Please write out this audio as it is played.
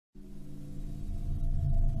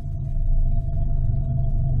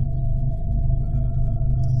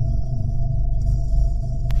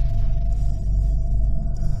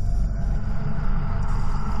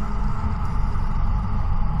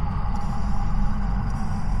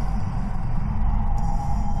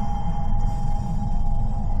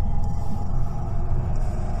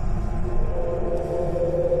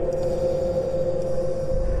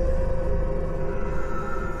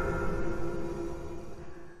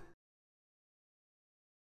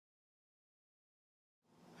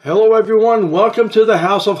Hello everyone, welcome to the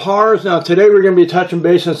House of Horrors. Now today we're going to be touching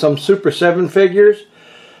base on some Super 7 figures.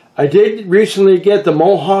 I did recently get the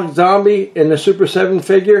Mohawk Zombie in the Super 7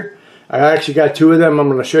 figure. I actually got two of them. I'm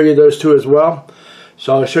going to show you those two as well.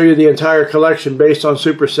 So I'll show you the entire collection based on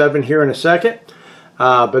Super 7 here in a second.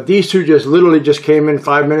 But these two literally just came in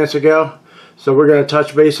 5 minutes ago. So we're going to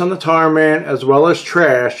touch base on the Tarman as well as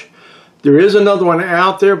Trash. There is another one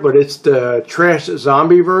out there, but it's the Trash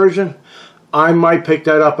Zombie version. I might pick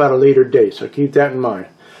that up at a later date, so keep that in mind.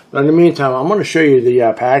 But in the meantime, I'm going to show you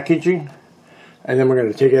the packaging, and then we're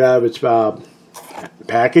going to take it out of its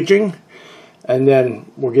packaging, and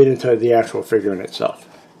then we'll get into the actual figure in itself.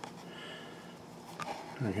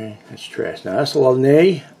 Okay, that's Trash. Now that's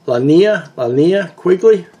Lania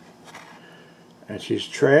Quigley, and she's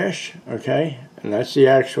Trash. Okay, and that's the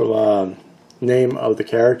actual name of the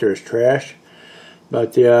character is Trash,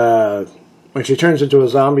 but the when she turns into a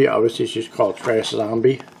zombie, obviously she's called Trash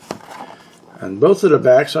Zombie. And both of the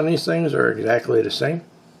backs on these things are exactly the same.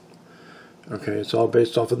 Okay, it's all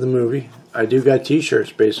based off of the movie. I do got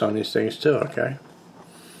t-shirts based on these things too, okay.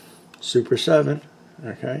 Super 7,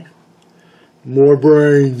 okay. More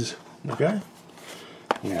brains, okay.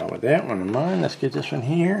 Now with that one in mind, let's get this one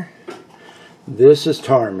here. This is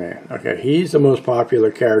Tarman, okay. He's the most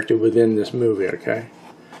popular character within this movie, okay.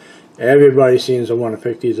 Everybody seems to want to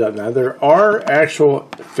pick these up. Now, there are actual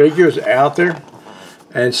figures out there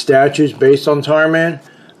and statues based on Tarman,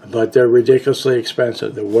 but they're ridiculously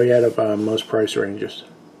expensive. They're way out of most price ranges.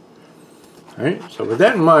 Alright, so with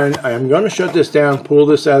that in mind, I'm going to shut this down, pull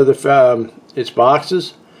this out of its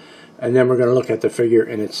boxes, and then we're going to look at the figure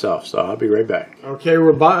in itself. So I'll be right back. Okay,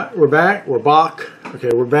 we're back. Okay,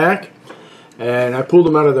 we're back. And I pulled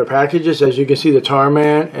them out of their packages. As you can see, the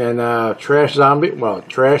Tarman and Trash Zombie. Well,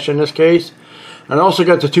 Trash in this case. And I also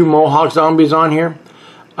got the two Mohawk Zombies on here.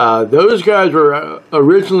 Those guys were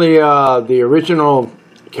originally the original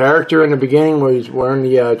character in the beginning, where he's wearing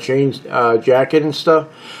the chain jacket and stuff.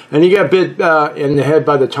 And he got bit in the head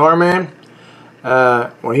by the Tarman.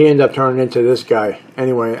 Well, he ended up turning into this guy.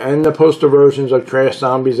 Anyway, and the poster versions of Trash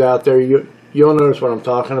Zombies out there. You'll notice what I'm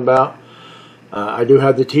talking about. I do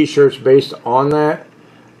have the t-shirts based on that.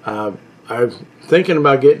 I'm thinking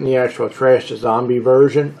about getting the actual Trash Zombie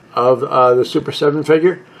version of the Super 7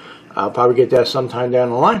 figure. I'll probably get that sometime down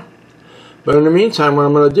the line. But in the meantime, what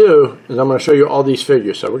I'm going to do is I'm going to show you all these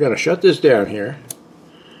figures. So we're going to shut this down here.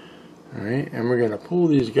 Alright, and we're going to pull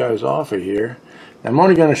these guys off of here. I'm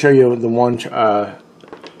only going to show you the one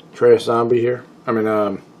Trash Zombie here. I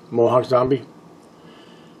mean, Mohawk Zombie.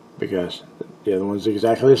 Because the other one's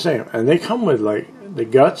exactly the same. And they come with, like, the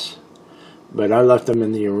guts. But I left them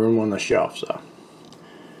in the room on the shelf, so.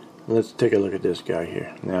 Let's take a look at this guy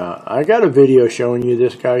here. Now, I got a video showing you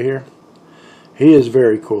this guy here. He is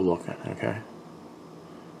very cool looking, okay?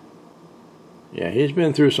 Yeah, he's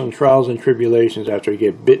been through some trials and tribulations after he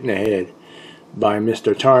get bit in the head by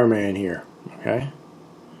Mr. Tarman here, okay?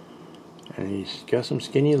 And he's got some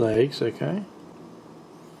skinny legs, okay?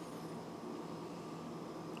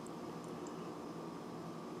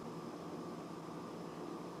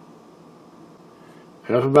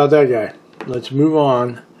 Enough about that guy. Let's move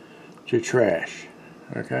on to Trash.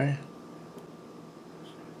 Okay?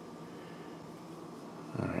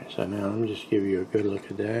 Alright, so now let me just give you a good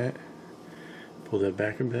look at that. Pull that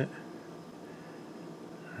back a bit.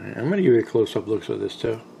 Alright, I'm going to give you a close-up look at this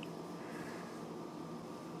too.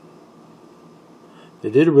 They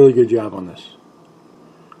did a really good job on this.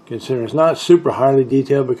 Considering it's not super highly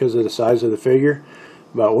detailed because of the size of the figure,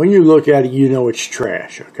 but when you look at it, you know it's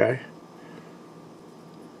Trash, okay?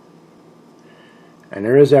 And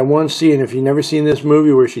there is that one scene, if you've never seen this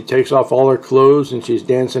movie, where she takes off all her clothes and she's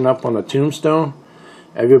dancing up on a tombstone.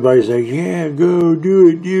 Everybody's like, yeah, go, do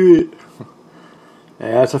it, do it.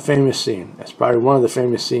 And that's a famous scene. That's probably one of the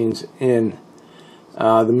famous scenes in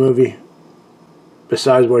the movie.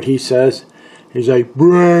 Besides what he says. He's like,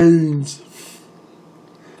 brains.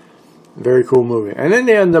 Very cool movie. And then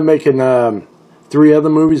they end up making 3 other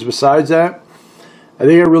movies besides that. I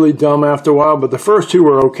think it got really dumb after a while, but the first 2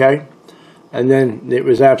 were okay. And then it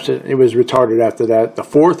was retarded after that. The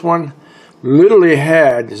 4th one literally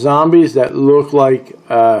had zombies that looked like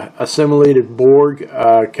assimilated Borg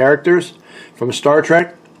characters from Star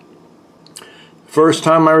Trek. First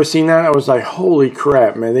time I ever seen that, I was like, holy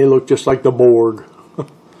crap, man, they look just like the Borg.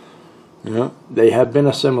 Yeah, they have been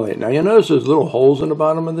assimilated. Now you notice there's little holes in the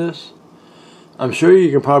bottom of this. I'm sure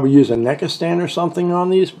you can probably use a NECA stand or something on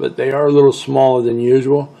these, but they are a little smaller than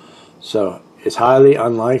usual. So it's highly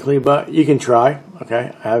unlikely, but you can try.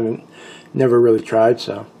 Okay, I never really tried.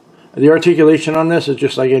 So the articulation on this is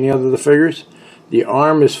just like any other of the figures. The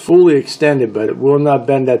arm is fully extended, but it will not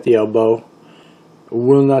bend at the elbow. It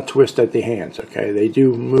will not twist at the hands, okay? They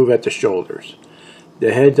do move at the shoulders.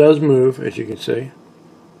 The head does move, as you can see.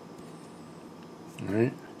 All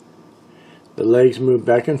right. The legs move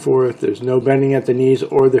back and forth. There's no bending at the knees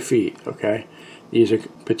or the feet, okay? These are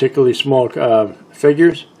particularly small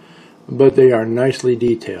figures, but they are nicely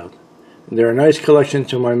detailed. They're a nice collection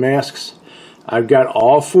to my masks. I've got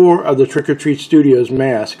all 4 of the Trick or Treat Studios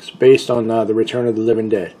masks based on the Return of the Living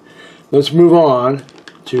Dead. Let's move on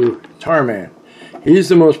to Tarman. He's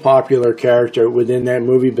the most popular character within that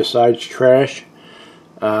movie besides Trash.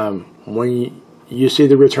 When you see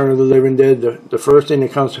the Return of the Living Dead, the first thing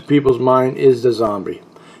that comes to people's mind is the zombie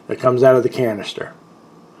that comes out of the canister.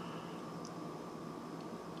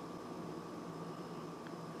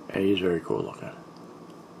 And he's very cool looking.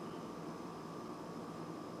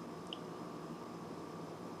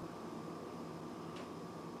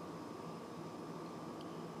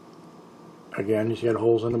 Again, he's got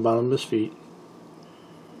holes in the bottom of his feet.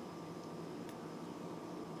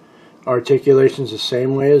 Articulation's the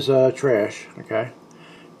same way as Trash, okay?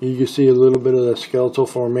 You can see a little bit of the skeletal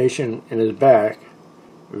formation in his back.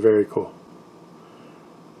 Very cool.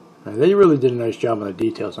 Now, they really did a nice job on the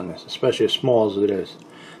details on this, especially as small as it is.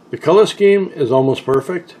 The color scheme is almost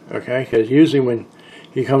perfect, okay? Because usually when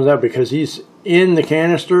he comes out, because he's in the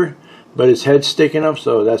canister, but his head's sticking up,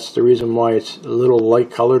 so that's the reason why it's a little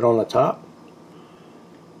light colored on the top.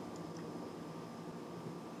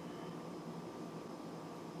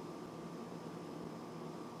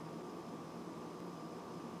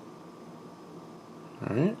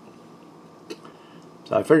 Alright,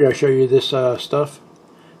 so I figured I'd show you this stuff.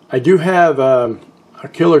 I do have a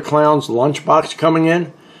Killer Clowns lunchbox coming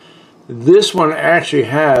in. This one actually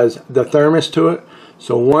has the thermos to it,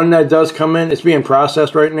 so one that does come in, it's being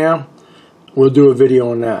processed right now. We'll do a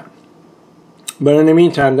video on that. But in the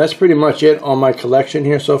meantime, that's pretty much it on my collection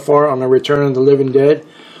here so far on the Return of the Living Dead.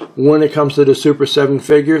 When it comes to the Super 7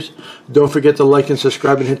 figures, don't forget to like and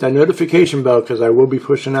subscribe and hit that notification bell, because I will be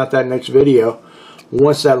pushing out that next video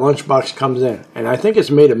once that lunchbox comes in. And I think it's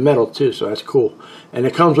made of metal too, so that's cool. And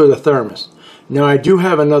it comes with a thermos. Now I do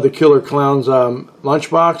have another Killer Clowns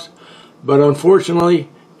lunchbox, but unfortunately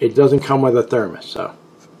it doesn't come with a thermos. So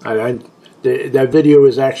that video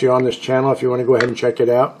is actually on this channel if you want to go ahead and check it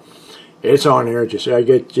out. It's on here, just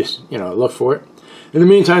look for it. In the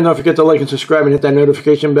meantime, don't forget to like and subscribe and hit that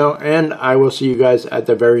notification bell, and I will see you guys at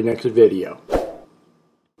the very next video.